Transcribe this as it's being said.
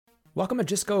Welcome to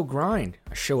Just Go Grind,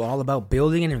 a show all about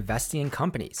building and investing in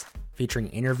companies, featuring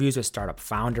interviews with startup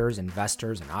founders,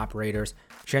 investors, and operators,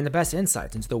 sharing the best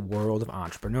insights into the world of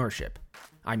entrepreneurship.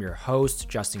 I'm your host,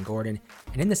 Justin Gordon,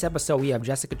 and in this episode we have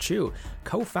Jessica Chu,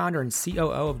 co-founder and COO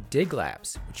of Dig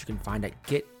Labs, which you can find at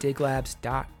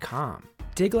getdiglabs.com.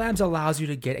 Dig Labs allows you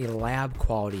to get a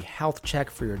lab-quality health check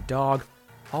for your dog,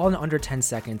 all in under 10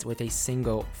 seconds with a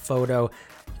single photo.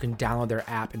 You can download their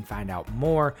app and find out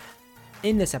more.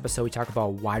 In this episode, we talk about a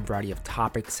wide variety of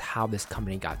topics, how this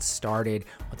company got started,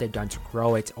 what they've done to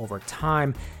grow it over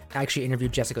time. I actually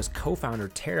interviewed Jessica's co-founder,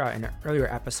 Tara, in an earlier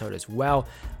episode as well.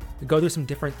 We go through some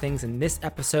different things in this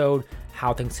episode,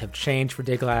 how things have changed for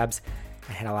Dig Labs,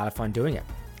 and had a lot of fun doing it.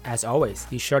 As always,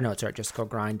 these show notes are at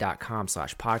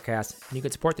justgogrind.com/podcast, and you can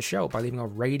support the show by leaving a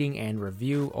rating and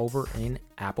review over in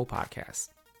Apple Podcasts.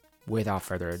 Without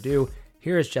further ado,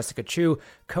 here is Jessica Chu,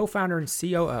 co-founder and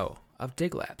COO of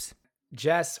Dig Labs.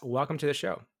 Jess, welcome to the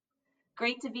show.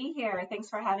 Great to be here. Thanks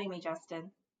for having me,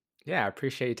 Justin. Yeah, I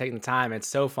appreciate you taking the time. It's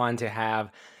so fun to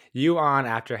have you on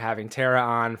after having Tara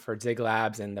on for Dig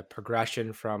Labs and the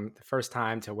progression from the first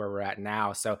time to where we're at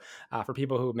now. So for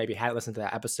people who maybe hadn't listened to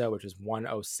that episode, which was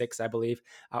 106, I believe,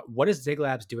 what is Dig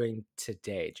Labs doing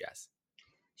today, Jess?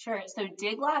 Sure. So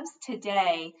Dig Labs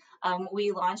today,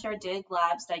 we launched our Dig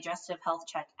Labs Digestive Health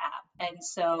Check app. And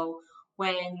so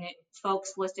when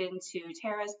folks listened to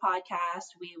Tara's podcast,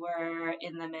 we were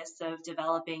in the midst of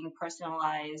developing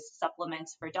personalized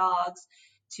supplements for dogs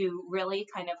to really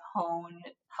kind of hone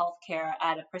healthcare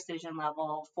at a precision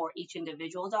level for each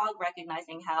individual dog,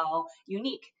 recognizing how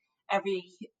unique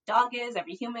every dog is,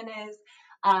 every human is.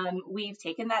 We've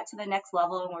taken that to the next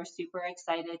level, and we're super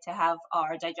excited to have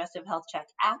our Digestive Health Check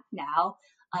app now.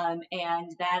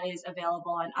 And that is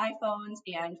available on iPhones.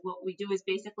 And what we do is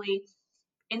basically,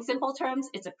 in simple terms,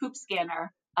 it's a poop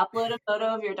scanner. Upload a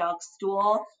photo of your dog's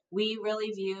stool. We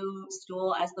really view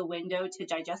stool as the window to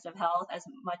digestive health as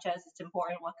much as it's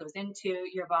important what goes into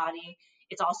your body.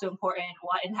 It's also important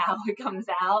what and how it comes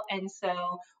out. And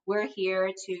so we're here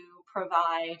to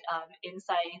provide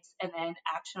insights and then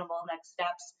actionable next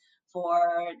steps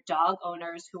for dog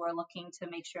owners who are looking to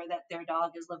make sure that their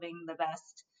dog is living the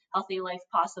best healthy life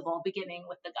possible, beginning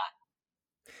with the gut.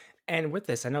 And with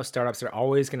this, I know startups are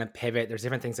always going to pivot. There's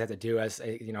different things they have to do as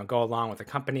go along with the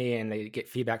company, and they get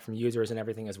feedback from users and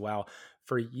everything as well.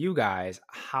 For you guys,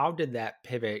 how did that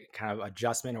pivot kind of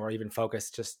adjustment or even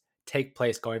focus just take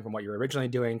place going from what you were originally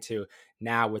doing to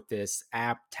now with this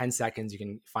app, 10 seconds, you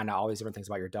can find out all these different things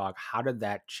about your dog. How did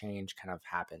that change kind of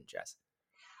happen, Jess?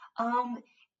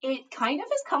 It kind of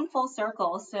has come full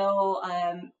circle. So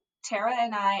Tara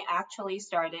and I actually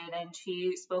started, and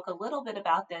she spoke a little bit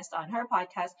about this on her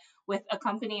podcast with a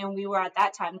company, and we were at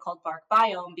that time called Bark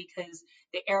Biome because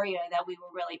the area that we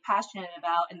were really passionate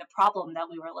about and the problem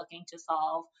that we were looking to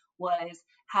solve was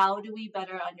how do we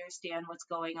better understand what's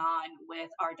going on with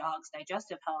our dog's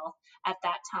digestive health. At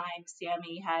that time,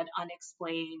 Sammy had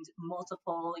unexplained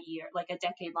multiple like a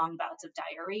decade-long bouts of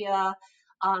diarrhea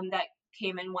that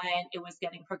came and went. It was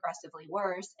getting progressively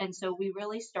worse. And so we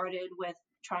really started with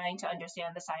trying to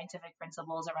understand the scientific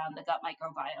principles around the gut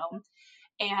microbiome.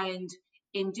 And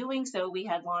in doing so, we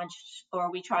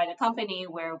tried a company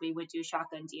where we would do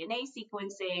shotgun DNA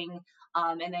sequencing,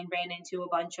 and then ran into a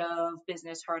bunch of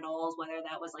business hurdles, whether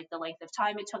that was like the length of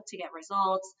time it took to get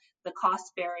results, the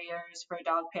cost barriers for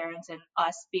dog parents, and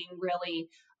us being really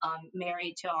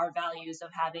married to our values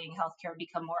of having healthcare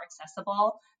become more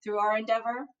accessible through our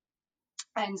endeavor.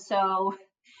 And so,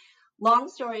 long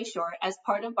story short, as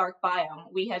part of Bark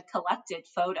Biome, we had collected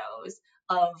photos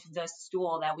of the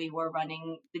stool that we were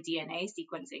running the DNA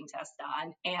sequencing test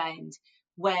on. And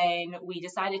when we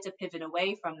decided to pivot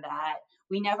away from that,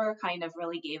 we never kind of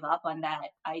really gave up on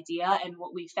that idea. And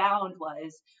what we found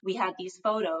was we had these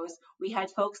photos, we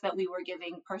had folks that we were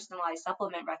giving personalized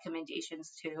supplement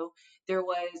recommendations to. There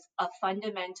was a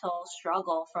fundamental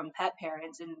struggle from pet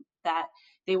parents in that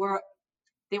they were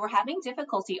having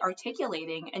difficulty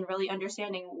articulating and really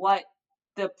understanding what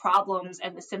the problems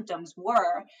and the symptoms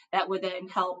were that would then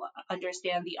help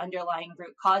understand the underlying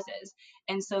root causes.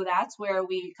 And so that's where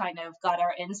we kind of got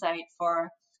our insight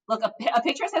for, look, a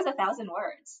picture says 1,000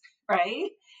 words,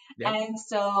 right? Yep. And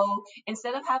so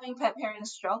instead of having pet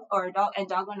parents struggle or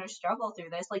dog owners struggle through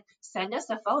this, like send us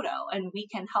a photo and we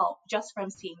can help just from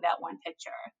seeing that one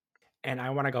picture. And I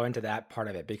want to go into that part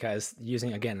of it because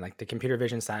using, again, like the computer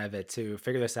vision side of it to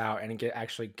figure this out and get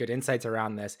actually good insights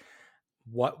around this,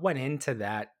 what went into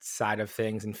that side of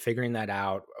things and figuring that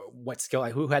out? What skill,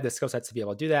 who had the skill sets to be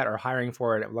able to do that or hiring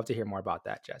for it? I'd love to hear more about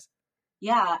that, Jess.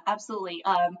 Yeah, absolutely.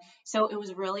 So it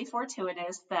was really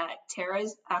fortuitous that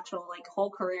Tara's actual like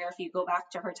whole career, if you go back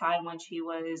to her time when she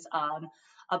was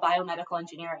a biomedical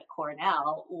engineer at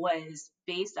Cornell, was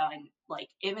based on like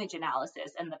image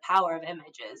analysis and the power of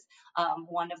images.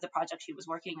 One of the projects she was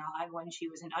working on when she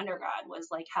was in undergrad was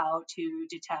like how to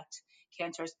detect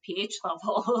cancer's pH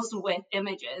levels with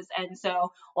images. And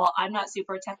so, while I'm not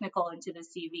super technical into the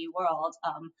CV world,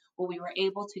 what we were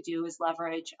able to do is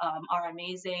leverage our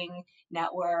amazing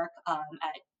network at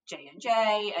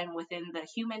J&J and within the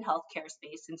human healthcare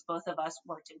space, since both of us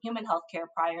worked in human healthcare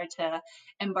prior to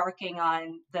embarking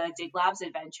on the Dig Labs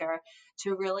adventure,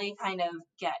 to really kind of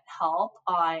get help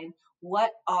on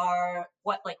what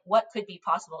could be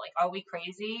possible. Like, are we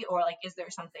crazy, or like is there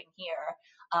something here?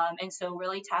 And so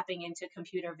really tapping into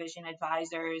computer vision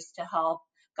advisors to help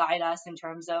guide us in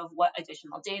terms of what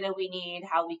additional data we need,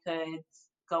 how we could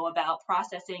go about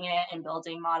processing it and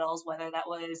building models, whether that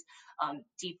was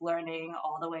deep learning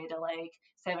all the way to like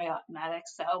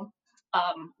semiotics. So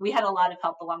we had a lot of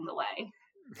help along the way.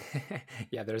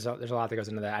 Yeah, there's a lot that goes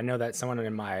into that. I know that someone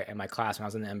in my class when I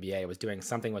was in the MBA was doing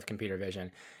something with computer vision,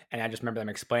 and I just remember them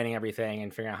explaining everything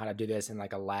and figuring out how to do this in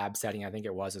like a lab setting. I think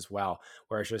it was as well,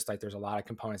 where it's just like there's a lot of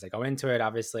components that go into it.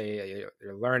 Obviously,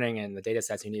 you're learning and the data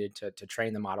sets you needed to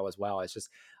train the model as well. It's just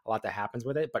a lot that happens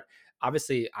with it. But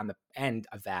obviously, on the end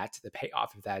of that, the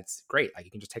payoff of that's great. Like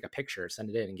you can just take a picture, send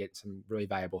it in, and get some really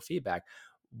valuable feedback.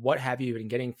 What have you been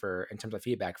getting for in terms of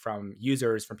feedback from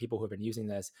users, from people who have been using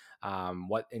this?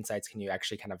 What insights can you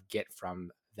actually kind of get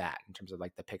from that in terms of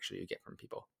like the picture you get from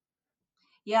people?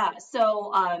 Yeah,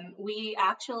 so we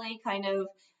actually kind of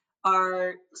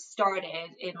are started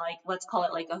in like, let's call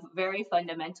it like a very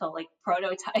fundamental like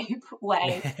prototype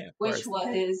way, Of which course.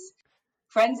 was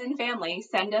friends and family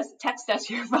text us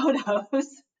your photos.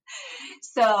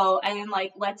 So, and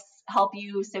like, let's help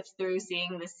you sift through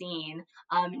seeing the scene.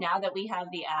 Now that we have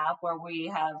the app where we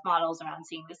have models around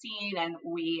seeing the scene, and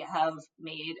we have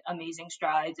made amazing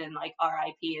strides, and like our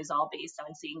IP is all based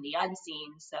on seeing the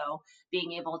unseen. So,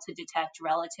 being able to detect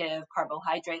relative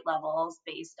carbohydrate levels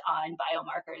based on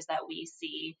biomarkers that we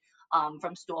see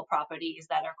from stool properties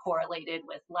that are correlated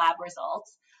with lab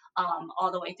results,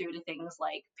 all the way through to things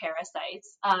like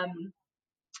parasites.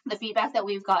 The feedback that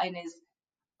we've gotten is,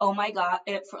 oh my god,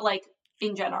 it for like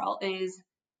in general is,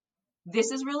 this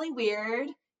is really weird,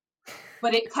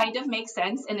 but it kind of makes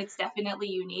sense and it's definitely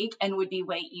unique and would be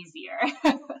way easier.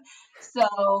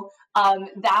 So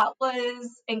that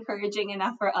was encouraging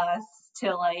enough for us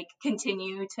to like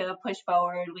continue to push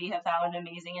forward. We have found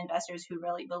amazing investors who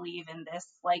really believe in this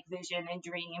like vision and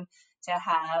dream to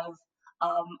have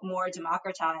more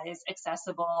democratized,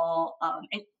 accessible,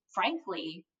 and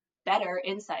frankly better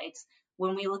insights.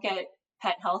 When we look at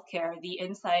pet healthcare, the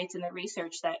insights and the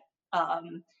research that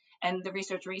and the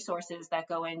research resources that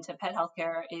go into pet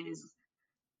healthcare is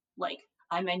like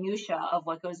a minutia of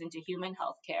what goes into human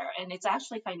healthcare. And it's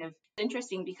actually kind of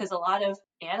interesting because a lot of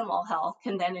animal health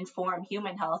can then inform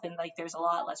human health, and like there's a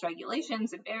lot less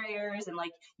regulations and barriers, and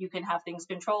like you can have things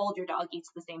controlled. Your dog eats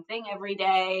the same thing every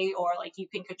day, or like you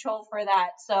can control for that.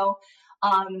 So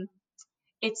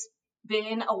it's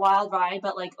been a wild ride,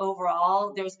 but like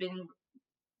overall there's been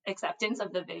acceptance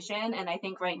of the vision. And I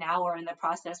think right now we're in the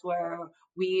process where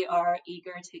we are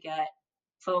eager to get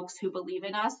folks who believe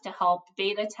in us to help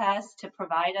beta test, to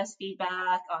provide us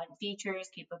feedback on features,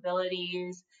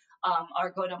 capabilities,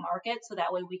 our go to market. So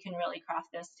that way we can really craft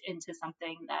this into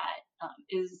something that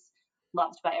is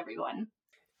loved by everyone.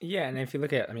 Yeah, and if you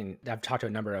look at, I mean, I've talked to a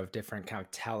number of different kind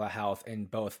of telehealth in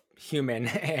both human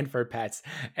and for pets,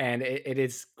 and it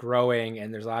is growing,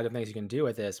 and there's a lot of things you can do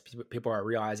with this. People are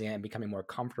realizing it and becoming more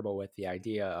comfortable with the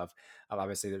idea of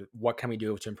obviously what can we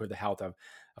do to improve the health of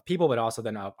people, but also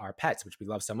then of our pets, which we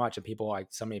love so much, and people like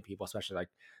so many people, especially like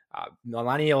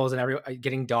millennials and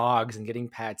getting dogs and getting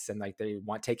pets, and like they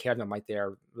want to take care of them like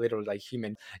they're literally like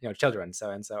human, children.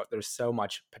 So there's so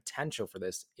much potential for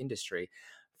this industry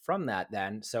from that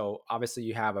then. So obviously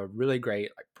you have a really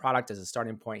great like product as a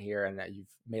starting point here, and you've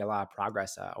made a lot of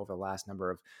progress over the last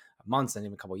number of months and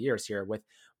even a couple of years here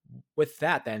with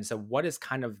that then. So what is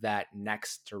kind of that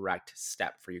next direct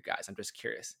step for you guys? I'm just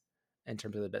curious in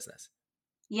terms of the business.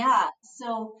 Yeah.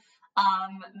 So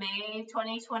May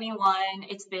 2021,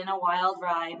 it's been a wild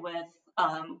ride with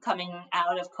coming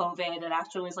out of COVID. It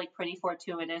actually was like pretty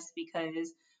fortuitous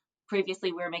because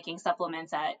previously we were making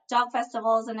supplements at dog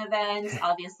festivals and events.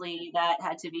 Obviously, that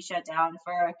had to be shut down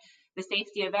for the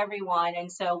safety of everyone. And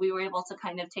so we were able to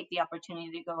kind of take the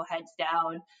opportunity to go heads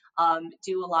down,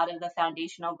 do a lot of the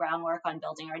foundational groundwork on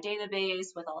building our database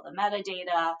with all the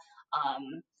metadata,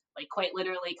 like quite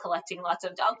literally collecting lots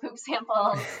of dog poop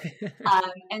samples.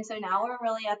 And so now we're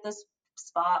really at this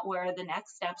spot where the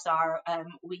next steps are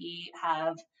we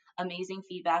have amazing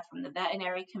feedback from the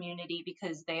veterinary community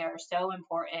because they are so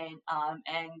important,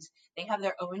 and they have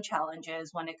their own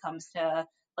challenges when it comes to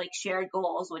like shared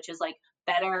goals, which is like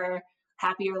better,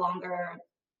 happier, longer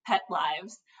pet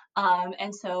lives.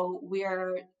 And so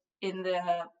we're in the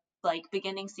like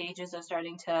beginning stages of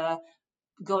starting to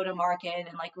go to market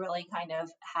and like really kind of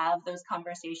have those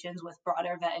conversations with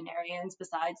broader veterinarians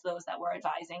besides those that were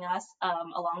advising us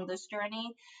along this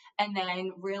journey. And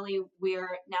then really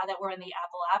now that we're in the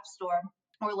Apple App Store,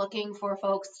 we're looking for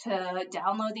folks to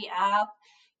download the app,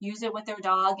 use it with their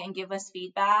dog, and give us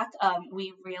feedback.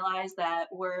 We realize that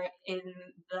we're in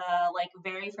the like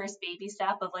very first baby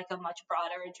step of like a much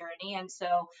broader journey. And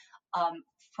so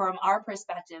from our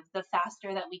perspective, the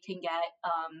faster that we can get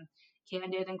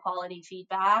candid and quality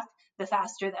feedback, the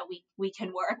faster that we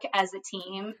can work as a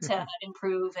team to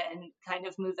improve and kind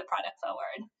of move the product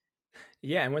forward.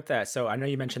 Yeah, and with that, so I know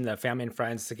you mentioned the family and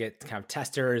friends to get kind of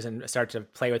testers and start to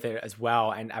play with it as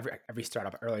well. And every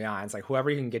startup early on, it's like whoever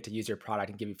you can get to use your product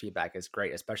and give you feedback is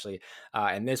great, especially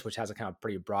in this, which has a kind of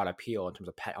pretty broad appeal in terms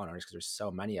of pet owners because there's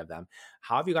so many of them.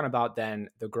 How have you gone about then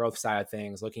the growth side of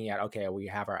things, looking at, okay, we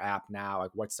have our app now,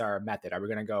 like what's our method? Are we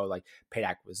going to go like paid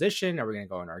acquisition? Are we going to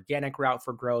go an organic route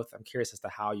for growth? I'm curious as to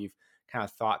how you've kind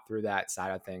of thought through that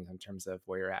side of things in terms of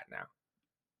where you're at now.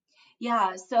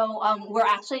 Yeah, so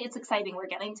it's exciting. We're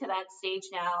getting to that stage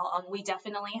now. We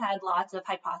definitely had lots of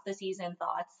hypotheses and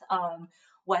thoughts,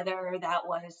 whether that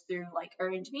was through like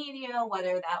earned media,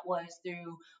 whether that was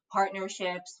through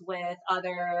partnerships with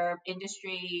other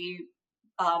industry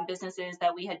businesses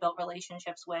that we had built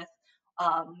relationships with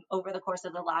over the course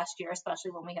of the last year,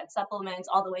 especially when we had supplements,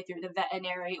 all the way through the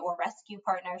veterinary or rescue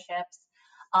partnerships.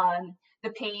 The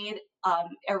paid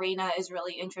arena is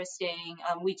really interesting.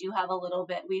 We do have a little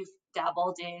bit, we've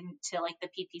dabbled into like the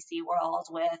PPC world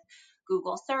with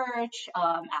Google search,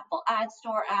 Apple Ad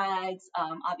Store ads.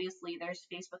 Obviously, there's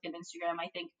Facebook and Instagram. I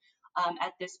think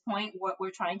at this point, what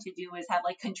we're trying to do is have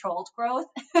like controlled growth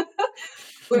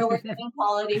where we're getting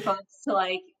quality folks to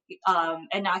like,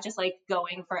 and not just like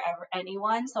going for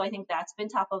anyone. So I think that's been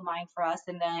top of mind for us.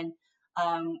 And then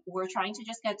we're trying to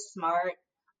just get smart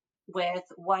with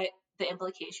what the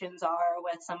implications are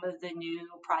with some of the new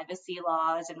privacy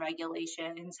laws and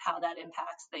regulations, how that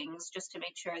impacts things, just to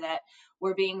make sure that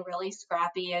we're being really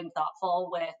scrappy and thoughtful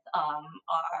with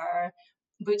our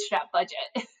bootstrap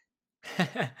budget.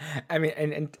 I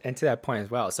mean, and to that point as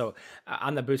well. So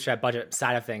on the bootstrap budget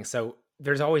side of things, so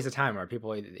there's always a time where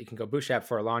people, you can go bootstrap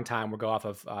for a long time or go off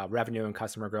of revenue and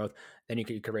customer growth. Then you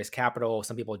could raise capital.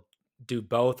 Some people do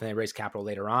both and they raise capital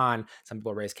later on. Some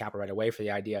people raise capital right away for the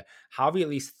idea. How have you at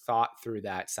least thought through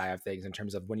that side of things in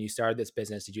terms of when you started this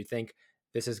business? Did you think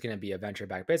this is going to be a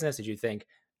venture-backed business? Did you think,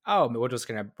 oh, we're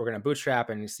going to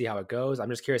bootstrap and see how it goes? I'm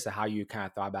just curious to how you kind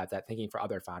of thought about that, thinking for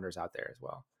other founders out there as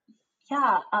well.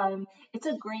 Yeah, it's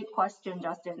a great question,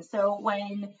 Justin. So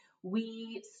when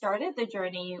we started the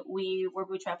journey, we were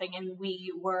bootstrapping and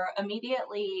we were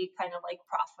immediately kind of like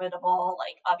profitable.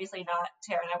 Like obviously not,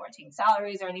 Tara and I weren't taking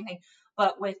salaries or anything,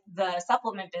 but with the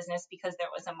supplement business, because there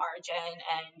was a margin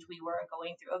and we were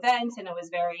going through events and it was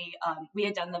very, we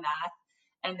had done the math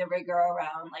and the rigor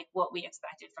around like what we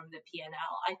expected from the P&L.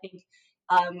 I think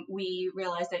we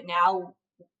realized that now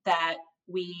that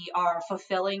we are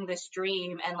fulfilling this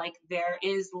dream and like there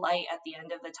is light at the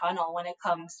end of the tunnel when it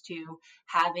comes to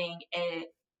having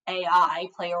AI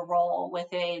play a role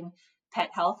within pet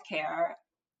healthcare.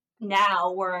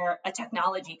 Now we're a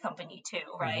technology company too,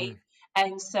 right?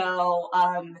 Mm-hmm. And so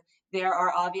there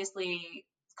are obviously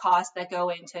costs that go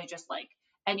into just like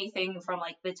anything from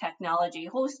like the technology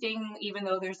hosting, even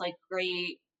though there's like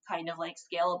great kind of like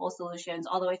scalable solutions,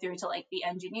 all the way through to like the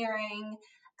engineering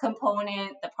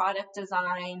component, the product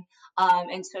design.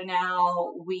 And so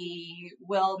now we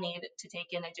will need to take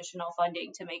in additional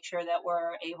funding to make sure that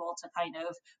we're able to kind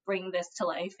of bring this to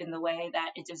life in the way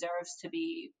that it deserves to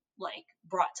be like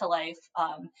brought to life,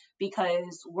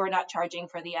 because we're not charging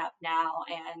for the app now,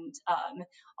 and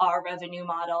our revenue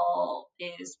model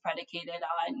is predicated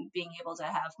on being able to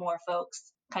have more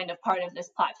folks kind of part of this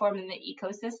platform in the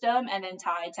ecosystem and then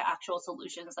tied to actual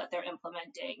solutions that they're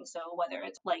implementing. So whether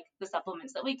it's like the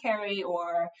supplements that we carry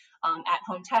or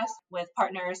at-home tests with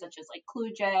partners such as like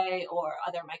ClueJ or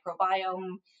other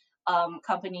microbiome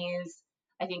companies,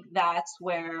 I think that's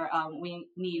where we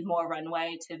need more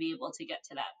runway to be able to get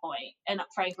to that point. And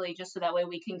frankly, just so that way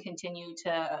we can continue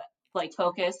to like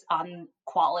focus on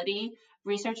quality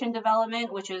research and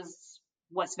development, which is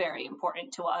what's very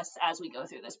important to us as we go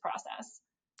through this process.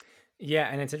 Yeah,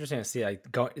 and it's interesting to see like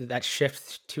that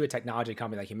shift to a technology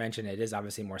company, like you mentioned, it is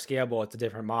obviously more scalable. It's a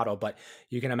different model, but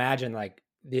you can imagine like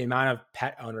the amount of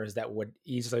pet owners that would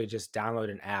easily just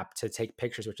download an app to take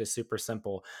pictures, which is super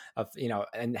simple of,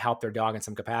 and help their dog in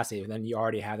some capacity. And then you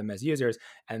already have them as users,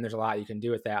 and there's a lot you can do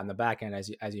with that on the back end,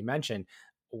 as you mentioned,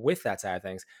 with that side of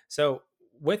things. So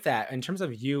with that, in terms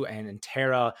of you and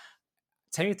Tara,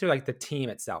 take me through like the team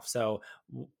itself. So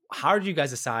how did you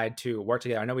guys decide to work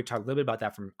together? I know we talked a little bit about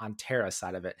that from on Tara's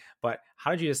side of it, but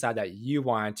how did you decide that you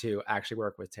wanted to actually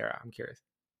work with Tara? I'm curious.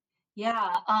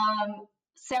 Yeah,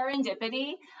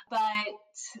 serendipity. But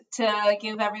to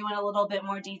give everyone a little bit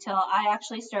more detail, I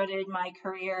actually started my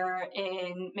career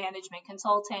in management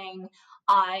consulting.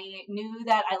 I knew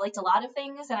that I liked a lot of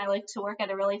things and I liked to work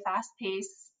at a really fast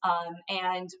pace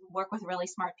and work with really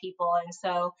smart people. And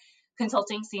so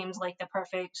consulting seemed like the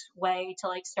perfect way to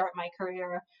like start my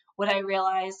career. What I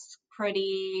realized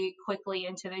pretty quickly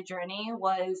into the journey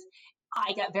was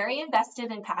I got very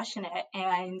invested and passionate,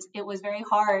 and it was very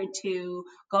hard to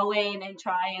go in and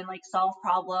try and like solve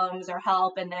problems or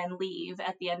help and then leave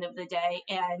at the end of the day.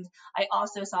 And I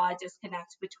also saw a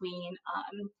disconnect between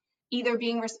either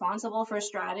being responsible for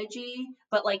strategy,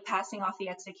 but like passing off the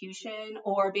execution,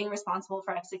 or being responsible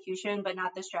for execution, but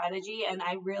not the strategy. And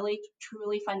I really,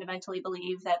 truly, fundamentally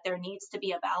believe that there needs to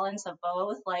be a balance of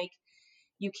both. Like,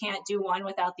 you can't do one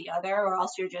without the other, or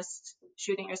else you're just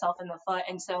shooting yourself in the foot.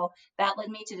 And so that led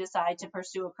me to decide to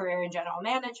pursue a career in general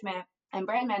management and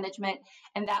brand management.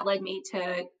 And that led me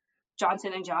to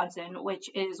Johnson & Johnson, which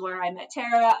is where I met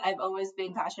Tara. I've always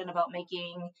been passionate about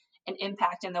making an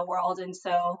impact in the world. And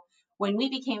so when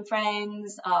we became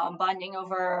friends, bonding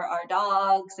over our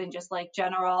dogs and just like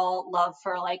general love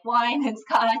for like wine and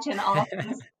scotch and all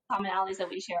things commonalities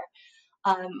that we share,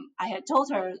 I had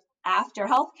told her after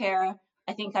healthcare,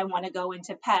 I think I want to go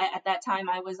into pet. At that time,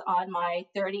 I was on my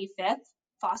 35th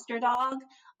foster dog,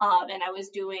 and I was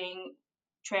doing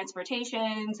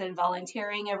transportations and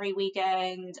volunteering every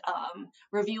weekend,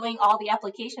 reviewing all the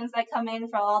applications that come in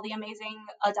for all the amazing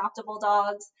adoptable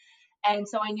dogs. And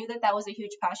so I knew that that was a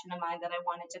huge passion of mine that I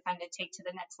wanted to kind of take to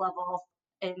the next level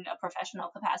in a professional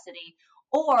capacity.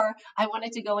 Or I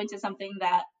wanted to go into something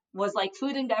that was like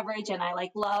food and beverage and I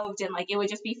like loved, and like it would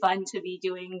just be fun to be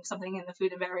doing something in the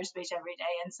food and beverage space every day.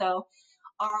 And so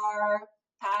our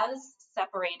paths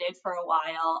separated for a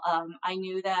while. I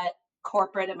knew that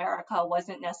corporate America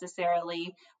wasn't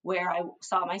necessarily where I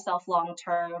saw myself long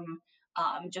term.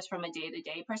 Just from a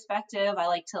day-to-day perspective, I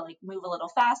like to like move a little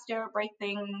faster, break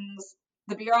things.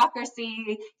 The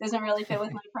bureaucracy doesn't really fit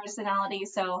with my personality,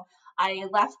 so I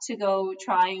left to go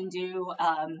try and do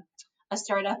a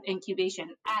startup incubation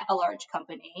at a large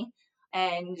company.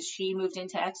 And she moved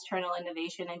into external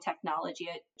innovation and technology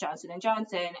at Johnson &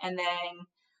 Johnson. And then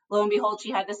lo and behold,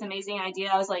 she had this amazing idea.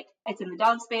 I was like, it's in the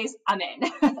dog space. I'm in.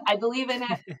 I believe in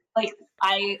it. Like,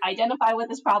 I identify with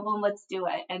this problem. Let's do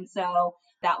it. And so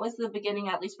that was the beginning,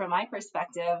 at least from my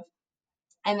perspective.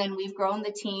 And then we've grown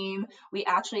the team. We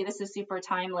actually, this is super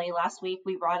timely. Last week,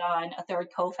 we brought on a third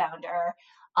co-founder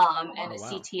and a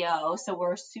CTO. So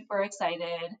we're super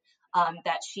excited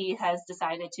that she has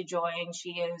decided to join. She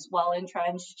is well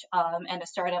entrenched and a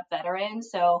startup veteran.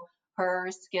 So her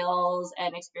skills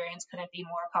and experience couldn't be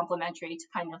more complementary to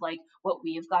kind of like what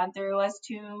we've gone through as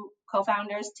two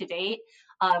co-founders to date.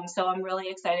 So I'm really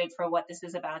excited for what this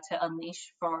is about to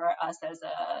unleash for us as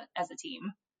a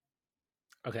team.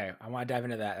 Okay, I want to dive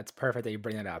into that. It's perfect that you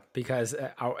bring that up because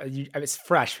it's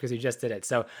fresh because you just did it.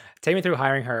 So take me through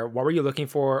hiring her. What were you looking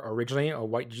for originally, or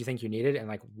what did you think you needed, and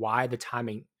like why the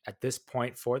timing at this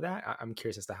point for that? I'm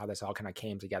curious as to how this all kind of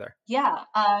came together. Yeah.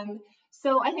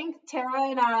 So I think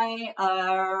Tara and I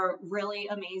are really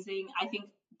amazing. I think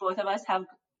both of us have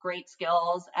great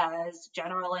skills as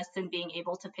generalists and being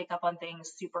able to pick up on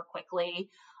things super quickly.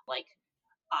 Like,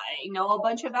 I know a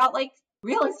bunch about like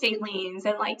real estate liens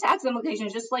and like tax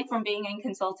implications, just like from being in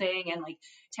consulting. And like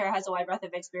Tara has a wide breadth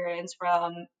of experience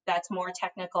from that's more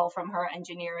technical from her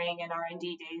engineering and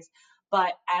R&D days.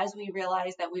 But as we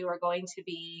realized that we were going to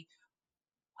be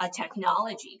a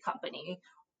technology company,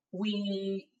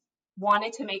 we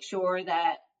wanted to make sure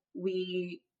that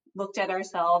we looked at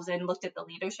ourselves and looked at the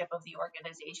leadership of the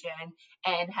organization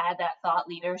and had that thought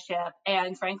leadership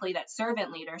and frankly that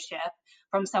servant leadership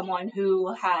from someone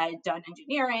who had done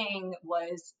engineering,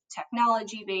 was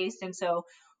technology based. And so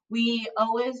we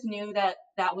always knew that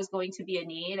that was going to be a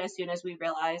need as soon as we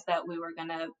realized that we were going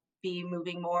to be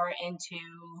moving more into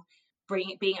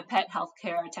being a pet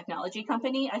healthcare technology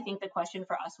company. I think the question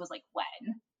for us was like,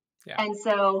 when? Yeah. And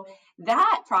so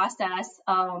that process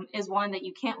is one that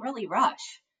you can't really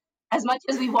rush as much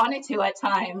as we wanted to at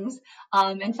times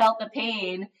and felt the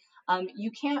pain.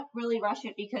 you can't really rush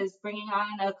it because bringing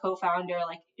on a co-founder,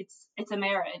 like it's a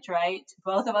marriage, right?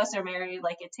 Both of us are married.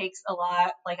 Like it takes a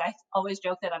lot. Like I always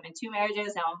joke that I'm in 2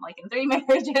 marriages. Now I'm like in 3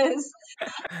 marriages.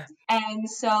 And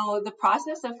so the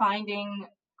process of finding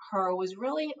her was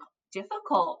really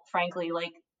difficult, frankly.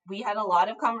 Like we had a lot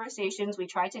of conversations. We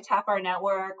tried to tap our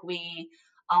network. We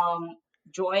um,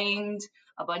 joined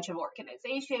a bunch of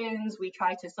organizations. We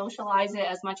tried to socialize it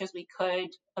as much as we could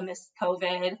amidst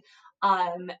COVID.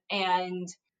 And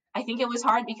I think it was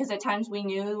hard because at times we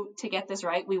knew to get this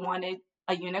right, we wanted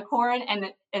a unicorn, and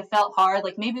it felt hard.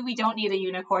 Like maybe we don't need a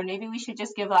unicorn. Maybe we should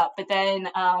just give up. But then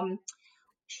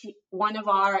one of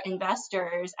our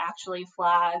investors actually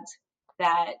flagged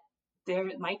that there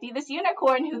might be this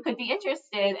unicorn who could be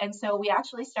interested. And so we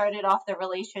actually started off the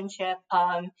relationship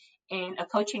in a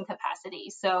coaching capacity.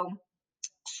 So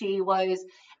she was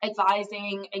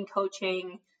advising and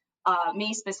coaching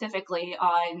me specifically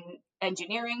on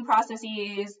engineering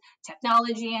processes,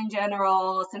 technology in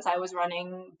general, since I was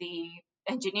running the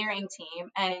engineering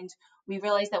team. And we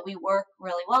realized that we work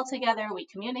really well together. We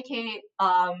communicate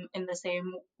in the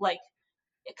same, like,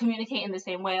 communicate in the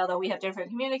same way, although we have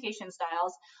different communication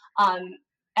styles. Um,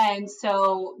 and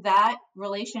so that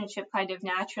relationship kind of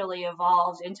naturally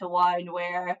evolved into one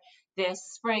where this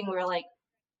spring we were like,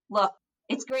 look,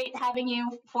 it's great having you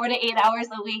 4 to 8 hours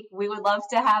a week. We would love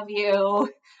to have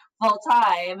you full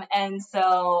time. And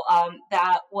so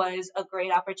that was a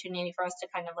great opportunity for us to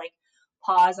kind of like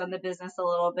pause on the business a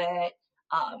little bit,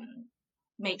 um,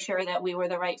 make sure that we were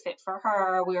the right fit for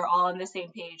her. We were all on the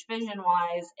same page vision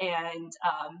wise. And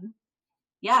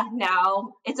yeah,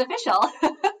 now it's official.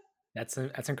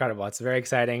 That's incredible. It's very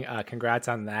exciting. Congrats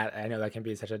on that. I know that can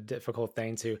be such a difficult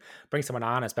thing to bring someone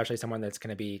on, especially someone that's going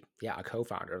to be, a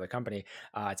co-founder of the company.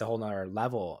 It's a whole nother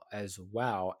level as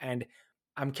well. And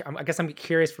I guess I'm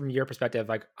curious from your perspective,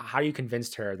 like how you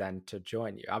convinced her then to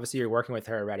join you. Obviously, you're working with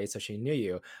her already, so she knew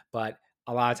you. But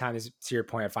a lot of times, to your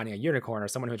point of finding a unicorn or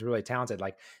someone who's really talented,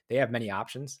 like they have many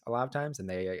options a lot of times, and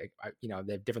they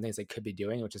have different things they could be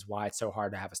doing, which is why it's so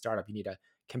hard to have a startup. You need a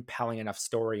compelling enough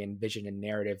story and vision and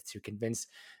narrative to convince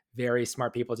very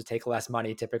smart people to take less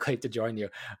money typically to join you.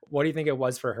 What do you think it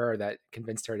was for her that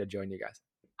convinced her to join you guys?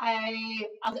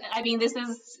 I mean, this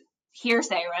is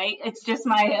hearsay, right? It's just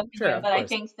my Sure, opinion, of but I course.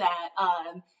 think that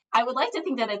I would like to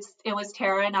think that it was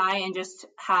Tara and I, and just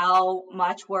how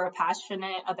much we're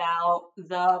passionate about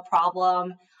the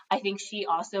problem. I think she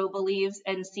also believes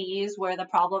and sees where the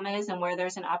problem is and where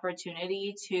there's an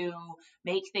opportunity to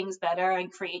make things better and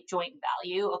create joint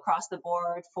value across the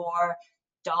board for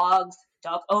dogs,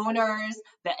 dog owners,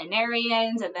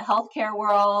 veterinarians, and the healthcare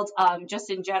world, just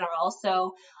in general.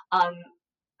 So um,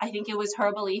 I think it was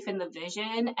her belief in the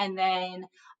vision. And then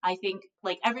I think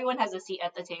like everyone has a seat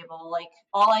at the table, like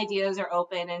all ideas are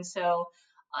open. And so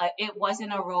it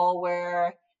wasn't a role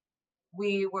where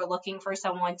we were looking for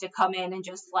someone to come in and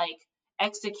just like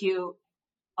execute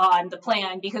on the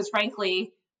plan, because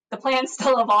frankly, the plan's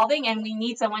still evolving and we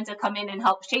need someone to come in and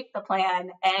help shape the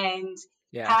plan and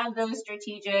Yeah. have those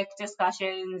strategic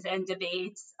discussions and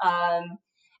debates,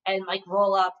 and like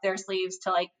roll up their sleeves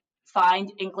to like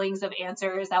find inklings of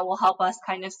answers that will help us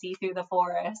kind of see through the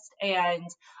forest. And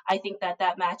I think that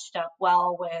that matched up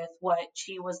well with what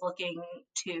she was looking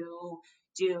to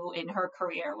do in her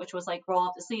career, which was like roll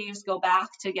up the sleeves, go back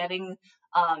to getting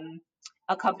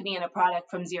a company and a product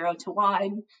from 0 to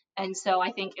 1. And so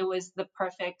I think it was the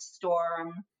perfect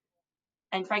storm.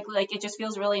 And frankly, like it just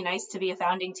feels really nice to be a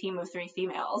founding team of 3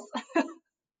 females.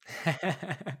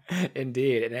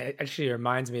 Indeed. And it actually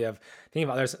reminds me of thinking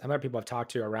about other people I've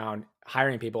talked to around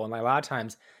hiring people. And like a lot of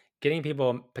times getting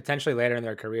people potentially later in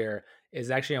their career is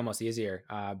actually almost easier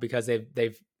because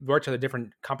they've worked with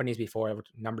different companies before, a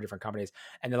number of different companies.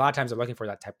 And a lot of times they're looking for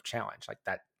that type of challenge, like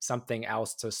that something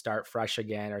else to start fresh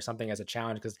again or something as a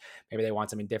challenge because maybe they want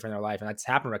something different in their life. And that's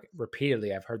happened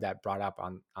repeatedly. I've heard that brought up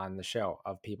on the show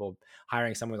of people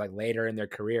hiring someone like later in their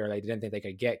career they didn't think they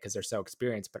could get because they're so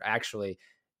experienced, but actually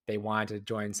they wanted to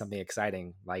join something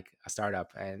exciting like a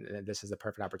startup, and this is the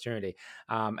perfect opportunity.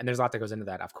 And there's a lot that goes into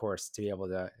that, of course, to be able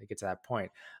to get to that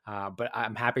point. But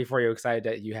I'm happy for you, excited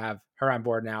that you have her on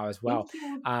board now as Thank well.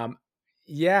 you.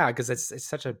 Yeah, because it's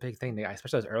such a big thing,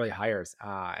 especially those early hires,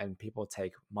 and people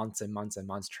take months and months and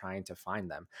months trying to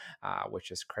find them, which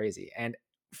is crazy. And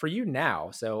for you now,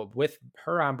 so with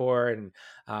her on board and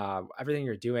everything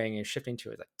you're doing and shifting to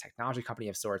a like, technology company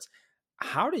of sorts,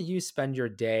 how do you spend your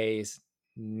days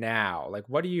now? Like,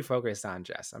 what do you focus on,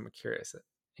 Jess? I'm curious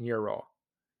in your role.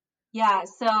 Yeah,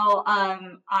 so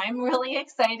I'm really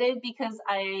excited because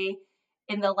I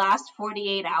in the last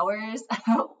 48 hours,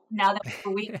 now that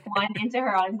we're week one into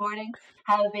her onboarding,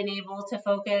 have been able to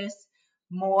focus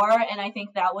more. And I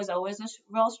think that was always a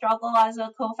real struggle as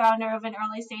a co-founder of an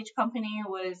early stage company,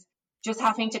 was just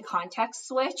having to context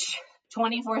switch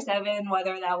 24/7,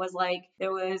 whether that was like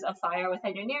there was a fire with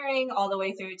engineering, all the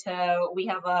way through to we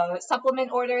have a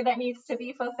supplement order that needs to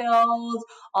be fulfilled,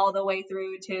 all the way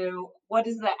through to what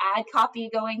is the ad copy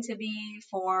going to be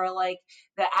for like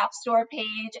the App Store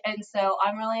page. And so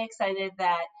I'm really excited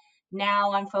that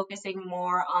now I'm focusing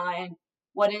more on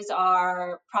what is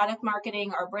our product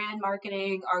marketing, our brand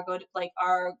marketing, our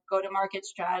go to market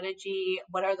strategy,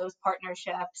 what are those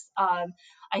partnerships.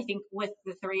 I think with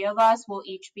the three of us, we'll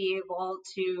each be able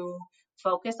to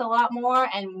focus a lot more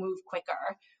and move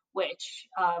quicker, which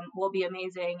will be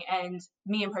amazing. And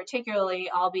me in particularly,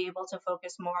 I'll be able to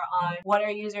focus more on what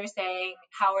are users saying,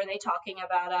 how are they talking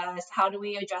about us, how do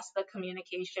we adjust the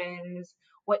communications,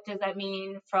 what does that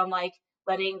mean from like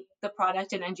letting the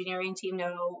product and engineering team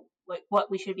know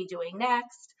what we should be doing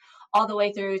next, all the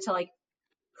way through to like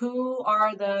who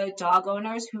are the dog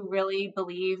owners who really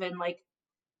believe and like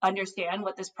understand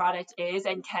what this product is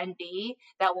and can be,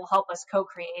 that will help us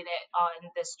co-create it on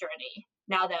this journey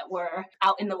now that we're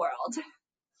out in the world.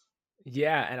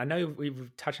 Yeah, and I know we've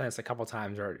touched on this a couple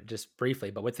times or just briefly,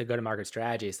 but with the go-to-market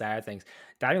strategy side of things,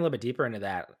 diving a little bit deeper into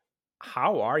that,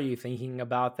 how are you thinking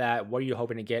about that? What are you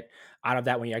hoping to get out of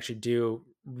that when you actually do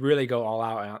really go all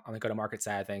out on the go-to-market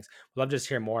side of things? We'd love to just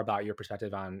hear more about your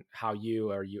perspective on how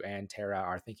you and Tara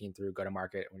are thinking through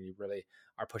go-to-market when you really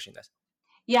are pushing this.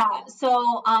 Yeah,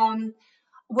 so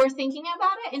we're thinking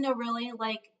about it in a really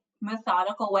like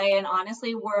methodical way, and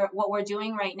honestly, what we're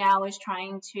doing right now is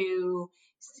trying to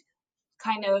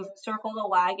kind of circle the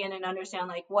wagon and understand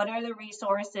like what are the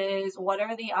resources, what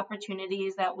are the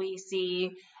opportunities that we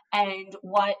see, and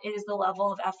what is the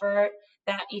level of effort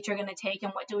that each are going to take,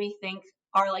 and what do we think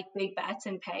are like big bets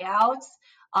and payouts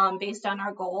based on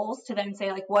our goals, to then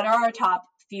say like what are our top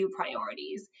few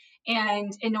priorities.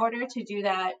 And in order to do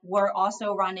that, we're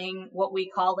also running what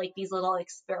we call like these little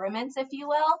experiments, if you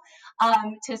will,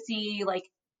 to see like,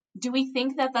 do we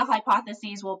think that the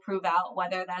hypotheses will prove out,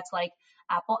 whether that's like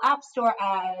Apple App Store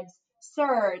ads,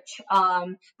 search,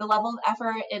 the level of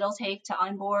effort it'll take to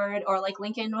onboard or like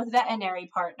link in with veterinary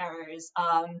partners,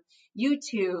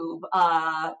 YouTube,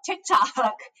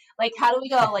 TikTok. Like, how do we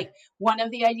go? Like, one of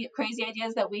the crazy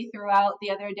ideas that we threw out the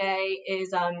other day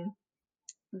is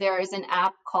there is an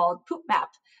app called Poop Map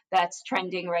that's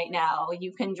trending right now.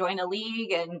 You can join a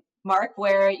league and mark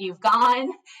where you've gone.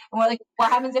 And we're like, what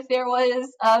happens if there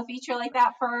was a feature like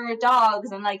that for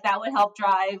dogs? And like that would help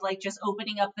drive like just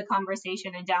opening up the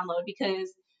conversation and download,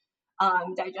 because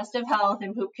digestive health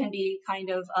and poop can be kind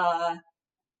of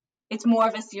it's more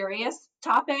of a serious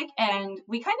topic, and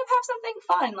we kind of have something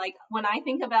fun. Like when I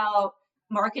think about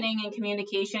marketing and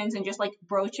communications and just like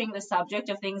broaching the subject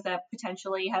of things that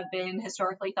potentially have been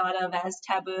historically thought of as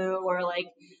taboo or like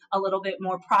a little bit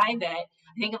more private,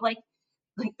 I think of like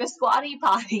the squatty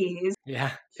potties.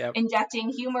 Yeah. Yep. Injecting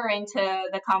humor into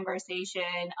the conversation,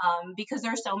 because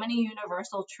there's so many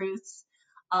universal truths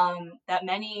that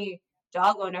many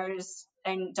dog owners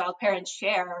and dog parents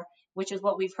share, which is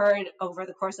what we've heard over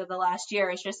the course of the last year.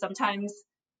 It's just sometimes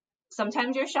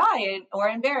you're shy or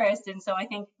embarrassed. And so I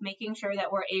think making sure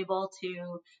that we're able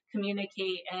to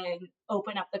communicate and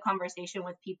open up the conversation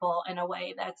with people in a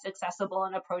way that's accessible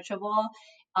and approachable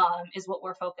is what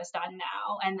we're focused on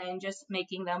now. And then just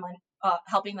making them,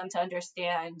 helping them to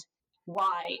understand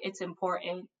why it's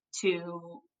important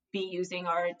to be using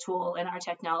our tool and our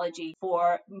technology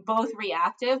for both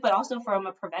reactive, but also from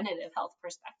a preventative health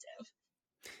perspective.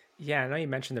 Yeah, I know you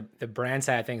mentioned the brand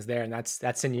side of things there, and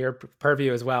that's in your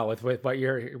purview as well with what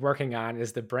you're working on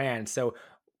is the brand. So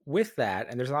with that,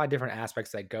 and there's a lot of different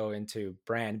aspects that go into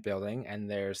brand building, and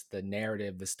there's the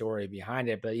narrative, the story behind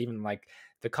it, but even like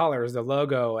the colors, the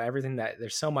logo, everything that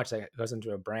there's so much that goes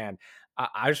into a brand.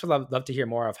 I just would love to hear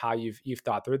more of how you've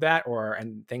thought through that, or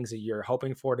and things that you're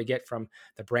hoping for to get from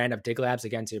the brand of Dig Labs.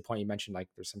 Again, to your point, you mentioned like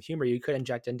there's some humor you could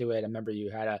inject into it. I remember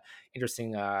you had a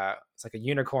interesting, it's like a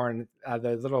unicorn.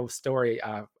 The little story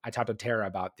I talked to Tara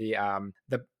about the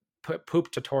poop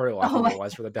tutorial, I think it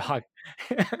was for the dog.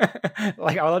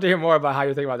 Like, I would love to hear more about how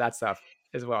you think about that stuff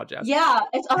as well, Jess. Yeah,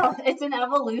 it's an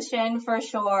evolution for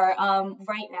sure.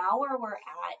 Right now where we're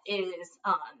at is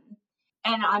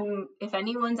and if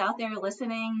anyone's out there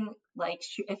listening, like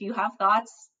if you have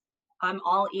thoughts, I'm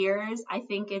all ears. I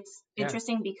think it's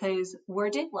interesting because we're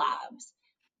Dig Labs,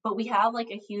 but we have like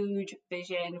a huge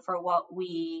vision for what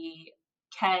we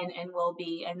can and will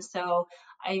be. And so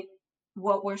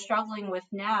what we're struggling with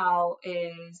now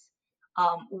is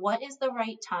what is the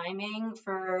right timing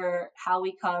for how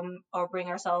we come or bring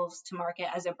ourselves to market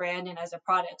as a brand and as a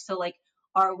product? So like,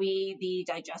 are we the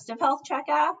digestive health check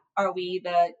app? Are we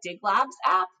the Dig Labs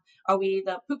app? Are we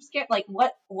the poop scare? Like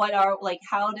what are, like,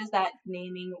 how does that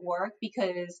naming work?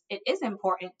 Because it is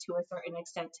important to a certain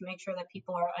extent to make sure that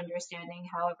people are understanding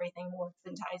how everything works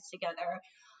and ties together.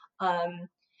 Um,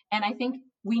 and I think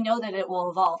we know that it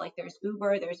will evolve. Like there's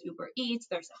Uber Eats,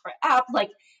 there's separate app. Like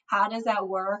how does that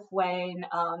work when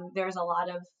there's a lot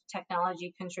of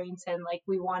technology constraints and like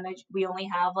we only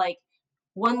have like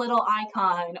one little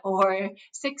icon or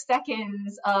 6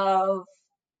 seconds of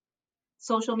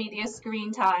social media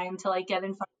screen time to like get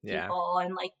in front of Yeah. people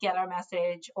and like get our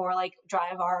message or like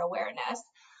drive our awareness.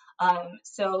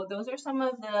 So those are some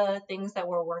of the things that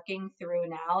we're working through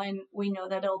now, and we know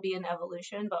that it'll be an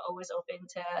evolution, but always open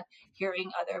to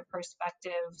hearing other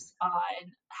perspectives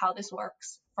on how this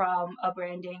works from a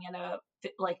branding and a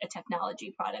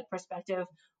technology product perspective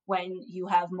when you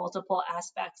have multiple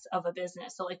aspects of a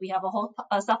business. So like we have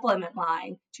a supplement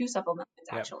line, two supplements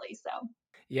Yep. actually. So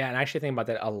Yeah, and I actually think about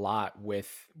that a lot with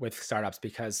startups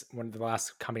because one of the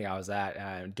last company I was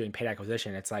at doing paid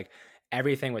acquisition, it's like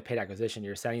everything with paid acquisition,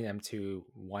 you're sending them to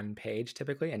one page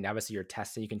typically, and obviously you're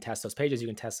testing. You can test those pages, you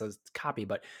can test those copy,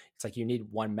 but it's like you need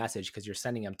one message because you're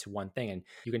sending them to one thing, and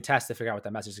you can test to figure out what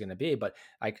that message is going to be. But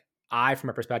like I, from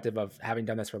a perspective of having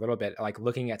done this for a little bit, like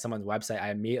looking at someone's website,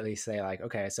 I immediately say like,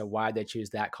 okay, so why did they choose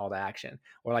that call to action,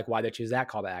 or like why they choose that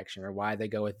call to action, or why they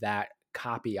go with that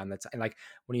copy on the and like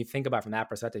when you think about it from that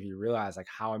perspective, you realize like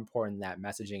how important that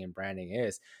messaging and branding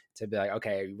is to be like,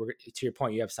 okay, to your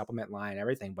point, you have supplement line and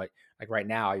everything, but like right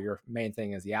now, your main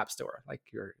thing is the app store. Like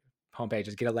your homepage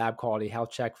is get a lab quality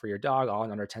health check for your dog all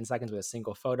in under 10 seconds with a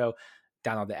single photo,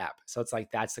 download the app. So it's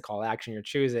like, that's the call to action you're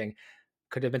choosing.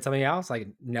 Could have been something else. Like,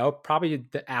 no, probably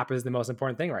the app is the most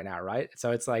important thing right now, right?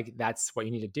 So it's like, that's what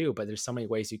you need to do, but there's so many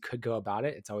ways you could go about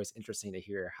it. It's always interesting to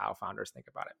hear how founders think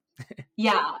about it.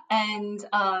 yeah, and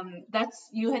that's,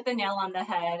 you hit the nail on the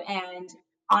head. And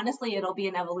honestly, it'll be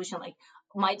an evolution. Like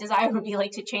my desire would be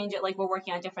like to change it. Like we're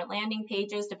working on different landing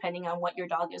pages depending on what your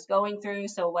dog is going through.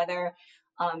 So whether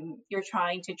you're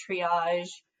trying to triage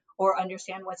or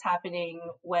understand what's happening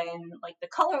when like the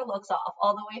color looks off,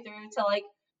 all the way through to like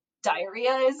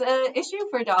diarrhea is an issue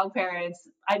for dog parents.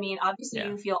 I mean, obviously Yeah.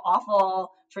 you feel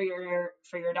awful for your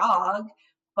dog,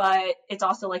 but it's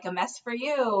also like a mess for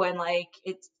you, and like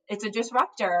it's a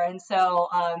disruptor. And so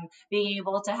being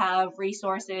able to have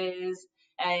resources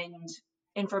and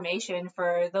information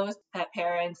for those pet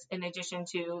parents, in addition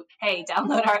to, hey,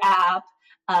 download our app,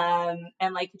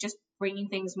 and like just bringing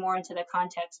things more into the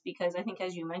context, because I think,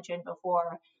 as you mentioned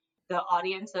before, the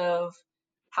audience of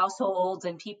households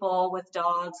and people with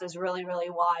dogs is really, really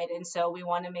wide. And so we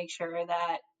want to make sure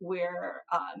that we're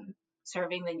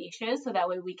serving the niches so that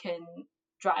way we can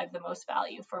drive the most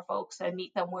value for folks and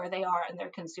meet them where they are in their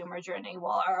consumer journey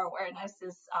while our awareness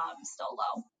is still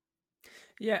low.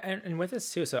 Yeah, and with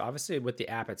this too, so obviously with the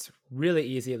app, it's really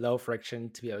easy, low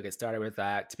friction to be able to get started with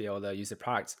that, to be able to use the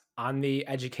products. On the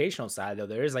educational side, though,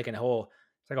 there is like it's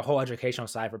like a whole educational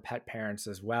side for pet parents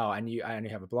as well. And I know you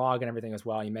have a blog and everything as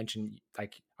well. You mentioned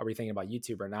like, are we thinking about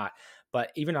YouTube or not?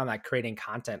 But even on like creating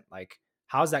content, like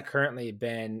how's that currently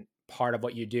been part of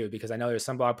what you do? Because I know there's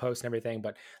some blog posts and everything,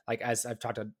 but like as I've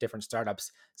talked to different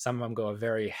startups, some of them go a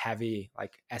very heavy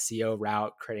like SEO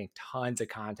route, creating tons of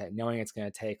content, knowing it's going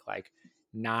to take like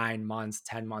 9 months,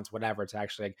 10 months, whatever, to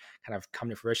actually kind of come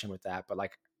to fruition with that. But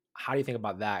like, how do you think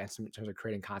about that in terms of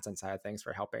creating content side of things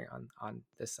for helping on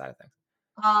this side of things?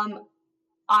 Um,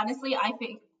 Honestly, I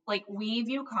think like we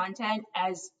view content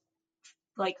as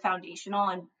like foundational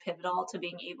and pivotal to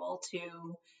being able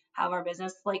to have our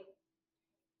business, like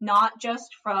not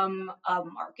just from a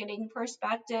marketing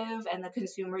perspective and the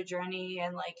consumer journey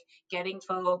and like getting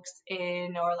folks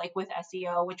in, or like with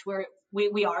SEO, which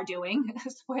we are doing,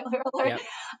 spoiler alert, Yep.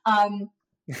 um,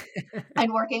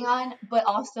 and working on, but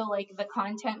also like the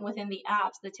content within the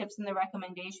apps, the tips and the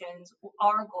recommendations.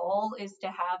 Our goal is to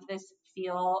have this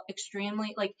feel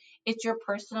extremely like it's your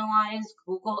personalized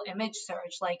Google image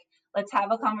search. Like, let's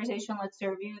have a conversation, let's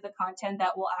serve you the content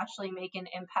that will actually make an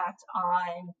impact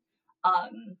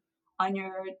um, on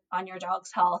your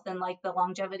dog's health and like the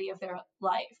longevity of their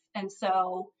life. And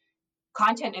so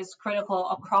content is critical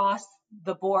across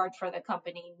the board for the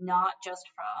company, not just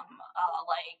from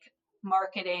like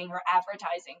marketing or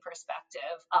advertising perspective,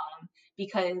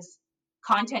 because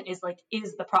content is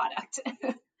the product.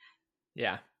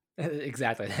 Yeah,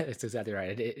 exactly. It's exactly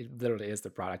right. It literally is the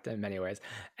product in many ways.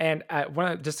 And I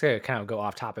want to just to kind of go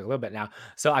off topic a little bit now.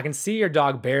 So I can see your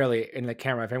dog barely in the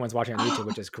camera if anyone's watching on YouTube,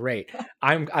 which is great.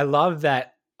 I love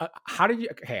that How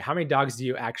many dogs do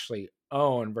you actually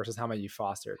own versus how many you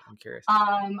fostered? I'm curious.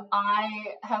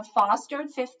 I have fostered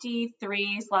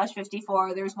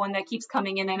 53/54. There's one that keeps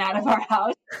coming in and out of our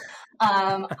house.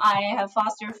 I have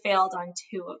foster failed on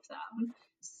 2 of them.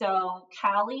 So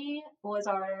Callie was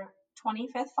our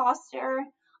 25th foster,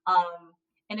 um,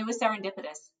 and it was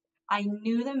serendipitous. I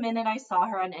knew the minute I saw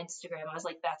her on Instagram, I was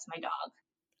like, that's my dog.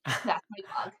 That's my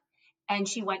dog. And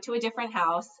she went to a different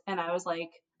house, and I was like,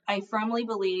 I firmly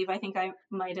believe, I think I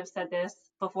might have said this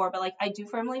before, but like, I do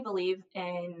firmly believe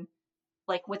in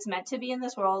like what's meant to be in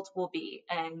this world will be.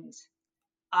 And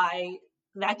I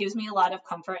that gives me a lot of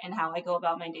comfort in how I go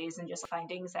about my days and just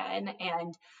finding zen.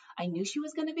 And I knew she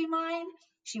was going to be mine.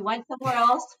 She went somewhere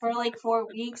else for like 4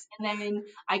 weeks, and then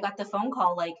I got the phone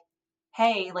call like,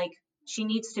 hey, like she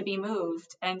needs to be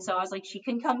moved. And so I was like, she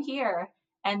can come here.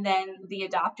 And then the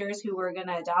adopters who were going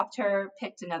to adopt her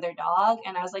picked another dog,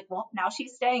 and I was like, well, now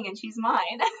she's staying and she's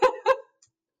mine.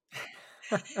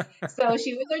 So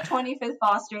she was our 25th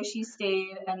foster. She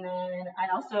stayed. And then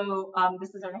I also,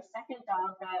 this is our second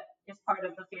dog that is part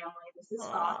of the family. This is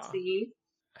Aw. Foxy.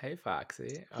 Hey,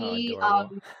 Foxy. Oh, He,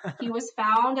 adorable. he was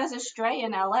found as a stray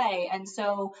in LA. And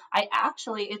so I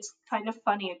actually, it's kind of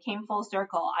funny. It came full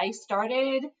circle. I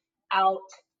started out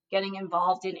getting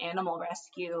involved in animal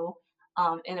rescue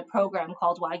in a program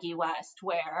called Waggy West,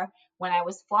 where when I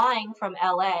was flying from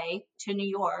LA to New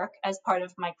York as part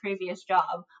of my previous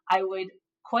job, I would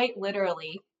quite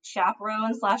literally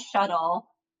chaperone slash shuttle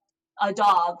a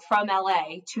dog from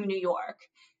LA to New York.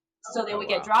 So they Oh, would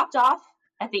get wow. dropped off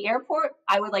at the airport.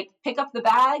 I would like pick up the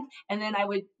bag, and then I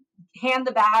would hand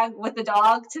the bag with the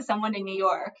dog to someone in New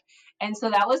York. And so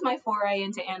that was my foray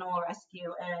into animal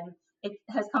rescue. And it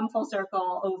has come full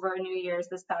circle over New Year's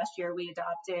this past year. We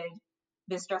adopted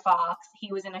Mr. Fox.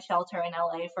 He was in a shelter in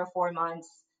LA for 4 months.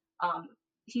 Um,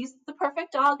 he's the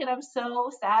perfect dog, and I'm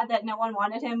so sad that no one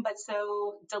wanted him, but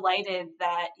so delighted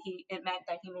that it meant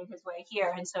that he made his way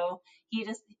here. And so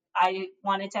I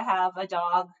wanted to have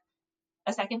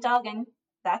a second dog, and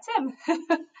that's him.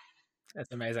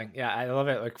 That's amazing. Yeah, I love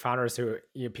it. Like founders who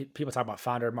people talk about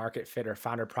founder market fit or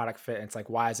founder product fit. And it's like,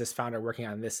 why is this founder working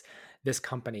on this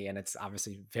company? And it's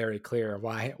obviously very clear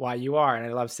why you are. And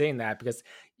I love seeing that because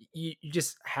you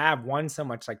just have so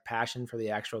much like passion for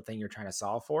the actual thing you're trying to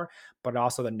solve for, but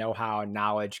also the know-how and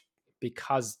knowledge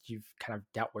because you've kind of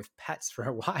dealt with pets for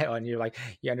a while and you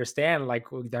understand like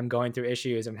them going through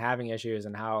issues and having issues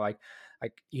and how like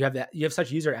you have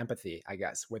such user empathy, I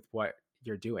guess, with what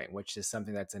you're doing, which is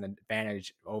something that's an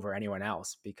advantage over anyone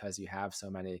else because you have so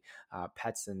many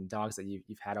pets and dogs that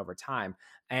you've had over time.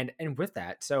 And with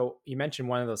that, so you mentioned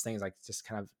one of those things like just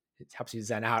kind of it helps you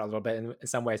zen out a little bit in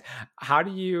some ways. How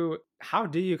do you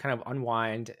kind of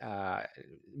unwind,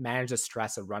 manage the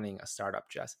stress of running a startup,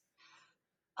 Jess?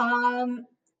 Um,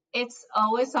 it's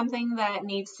always something that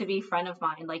needs to be front of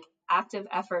mind. Like active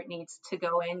effort needs to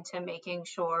go into making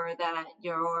sure that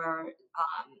you're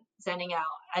zenning out.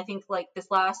 I think like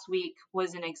this last week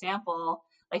was an example.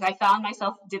 Like I found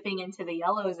myself dipping into the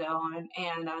yellow zone,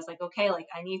 and I was like, okay, like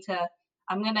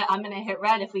I'm gonna hit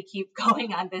red if we keep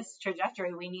going on this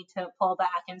trajectory. We need to pull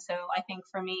back. And so I think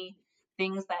for me,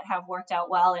 things that have worked out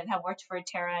well and have worked for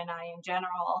Tara and I in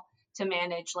general to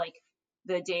manage like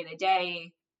the day to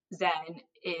day Zen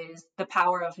is the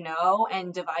power of no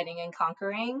and dividing and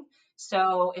conquering.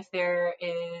 So if there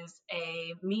is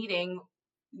a meeting,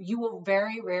 you will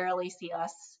very rarely see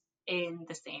us in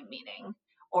the same meeting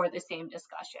or the same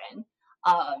discussion.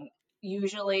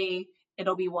 Usually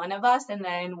it'll be one of us, and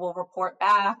then we'll report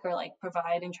back or like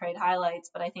provide and trade highlights.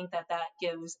 But I think that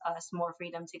gives us more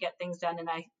freedom to get things done. And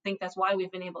I think that's why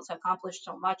we've been able to accomplish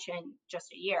so much in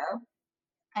just a year.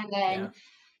 And then Yeah.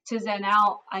 to zen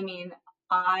out, I mean,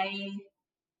 I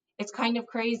it's kind of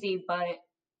crazy, but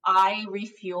I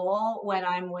refuel when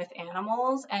I'm with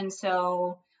animals. And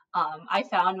so I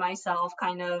found myself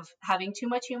kind of having too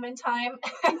much human time.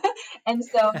 And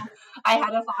so I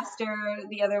had a foster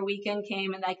the other weekend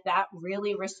came, and like that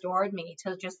really restored me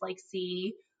to just like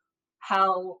see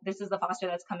how this is the foster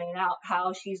that's coming out,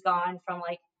 how she's gone from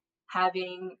like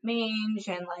having mange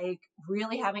and like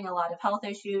really having a lot of health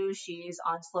issues. She's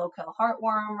on slow kill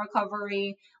heartworm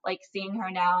recovery, like seeing her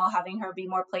now, having her be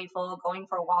more playful, going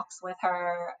for walks with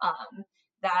her.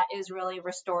 That is really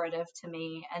restorative to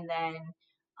me. And then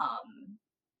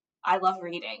I love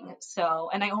reading.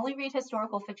 So, and I only read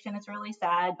historical fiction. It's really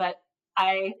sad, but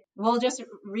I will just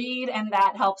read, and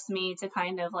that helps me to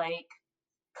kind of like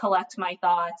collect my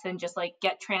thoughts and just like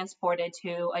get transported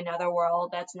to another world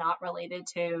that's not related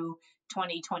to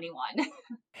 2021.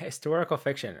 Historical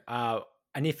fiction.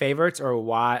 Any favorites or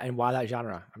why that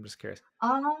genre? I'm just curious.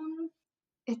 um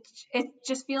it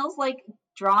just feels like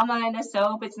drama in a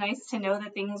soap. It's nice to know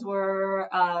that things were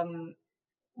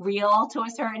real to a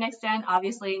certain extent.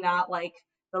 Obviously, not like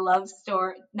the love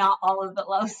story, not all of the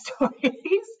love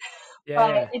stories, but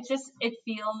Yeah. it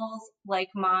feels like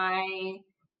my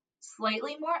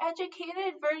slightly more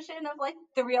educated version of like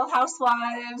the Real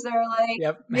Housewives or like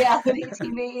Yep. reality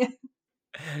TV.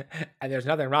 And there's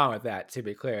nothing wrong with that, to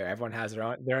be clear. Everyone has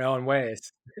their own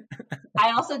ways.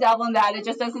 I also dabble in that. It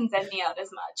just doesn't send me out as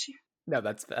much. No,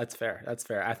 that's fair. That's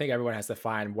fair. I think everyone has to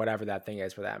find whatever that thing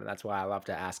is for them, and that's why I love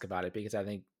to ask about it, because I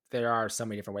think there are so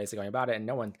many different ways of going about it, and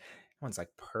no one's like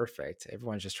perfect.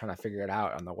 Everyone's just trying to figure it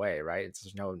out on the way, right?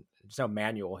 There's no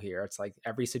manual here. It's like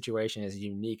every situation is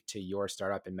unique to your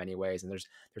startup in many ways, and there's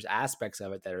aspects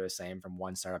of it that are the same from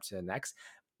one startup to the next,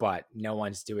 but no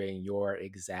one's doing your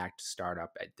exact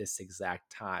startup at this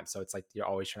exact time. So it's like you're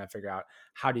always trying to figure out,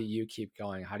 how do you keep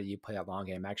going? How do you play that long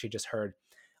game? I actually just heard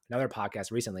another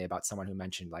podcast recently about someone who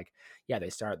mentioned, like, yeah, they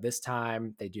start at this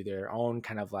time, they do their own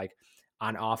kind of like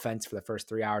on offense for the first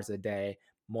 3 hours of the day,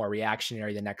 more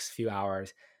reactionary the next few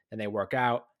hours, then they work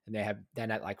out, and they have,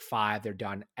 then at like 5 they're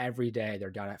done every day,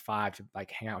 they're done at 5 to like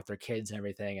hang out with their kids and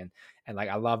everything. And like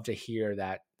I love to hear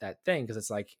that thing, because it's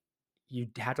like you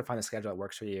have to find a schedule that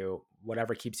works for you,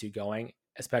 whatever keeps you going,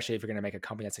 especially if you're going to make a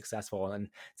company that's successful and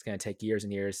it's going to take years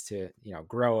and years to,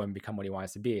 grow and become what he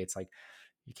wants to be. It's like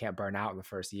you can't burn out in the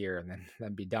first year and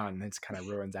then be done. It kind of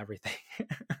ruins everything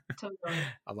Totally.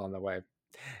 along the way.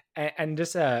 And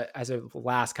just as a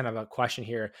last kind of a question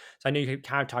here, so I know you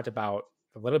kind of talked about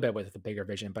a little bit with the bigger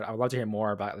vision, but I would love to hear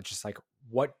more about just like,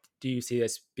 what do you see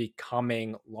this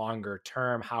becoming longer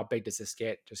term? How big does this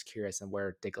get? Just curious, and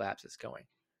where Dig Labs is going.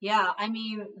 Yeah, I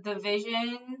mean, the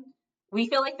vision, we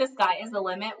feel like the sky is the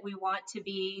limit. We want to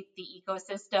be the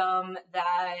ecosystem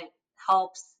that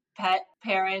helps pet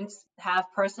parents have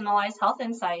personalized health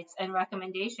insights and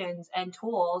recommendations and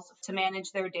tools to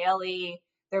manage their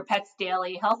pet's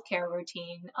daily healthcare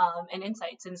routine and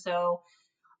insights. And so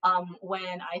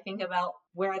when I think about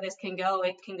where this can go,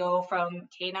 it can go from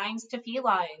canines to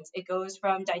felines. It goes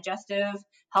from digestive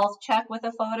health check with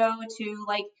a photo to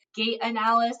like gait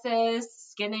analysis,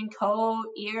 skin and coat,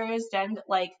 ears, and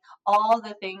like all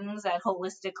the things that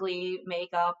holistically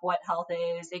make up what health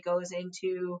is. It goes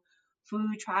into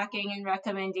food tracking and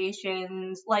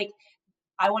recommendations. Like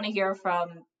I want to hear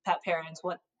from pet parents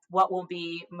what will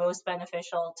be most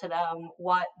beneficial to them,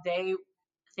 what they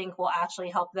think will actually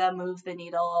help them move the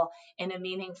needle in a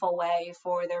meaningful way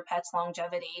for their pet's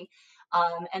longevity.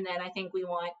 And then I think we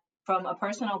want, from a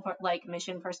personal like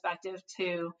mission perspective,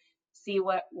 to see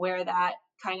where that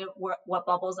kind of what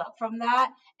bubbles up from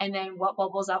that, and then what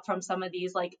bubbles up from some of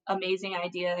these like amazing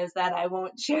ideas that I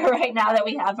won't share right now that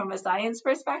we have from a science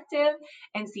perspective,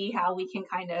 and see how we can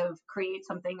kind of create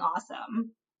something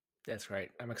awesome. That's great.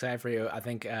 I'm excited for you. I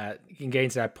think getting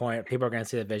to that point, people are going to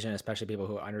see the vision, especially people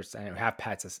who understand, who have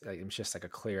pets. It's just like a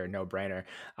clear no-brainer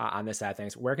on this side of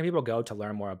things. Where can people go to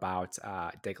learn more about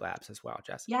Dig Labs as well,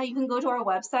 Jess? Yeah, you can go to our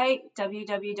website,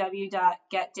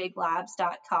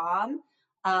 www.getdiglabs.com,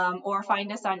 or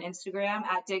find us on Instagram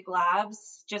at Dig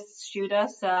Labs. Just shoot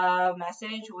us a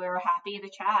message. We're happy to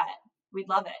chat. We'd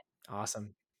love it.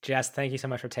 Awesome. Jess, thank you so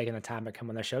much for taking the time to come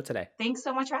on the show today. Thanks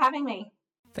so much for having me.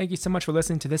 Thank you so much for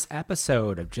listening to this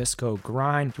episode of Just Go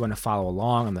Grind. If you want to follow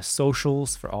along on the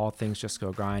socials for all things Just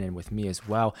Go Grind and with me as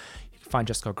well, you can find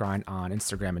Just Go Grind on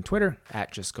Instagram and Twitter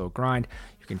at Just Go Grind.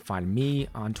 You can find me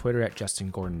on Twitter at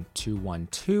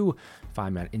JustinGordon212.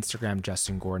 Find me on Instagram,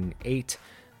 JustinGordon8.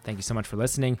 Thank you so much for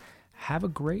listening. Have a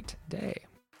great day.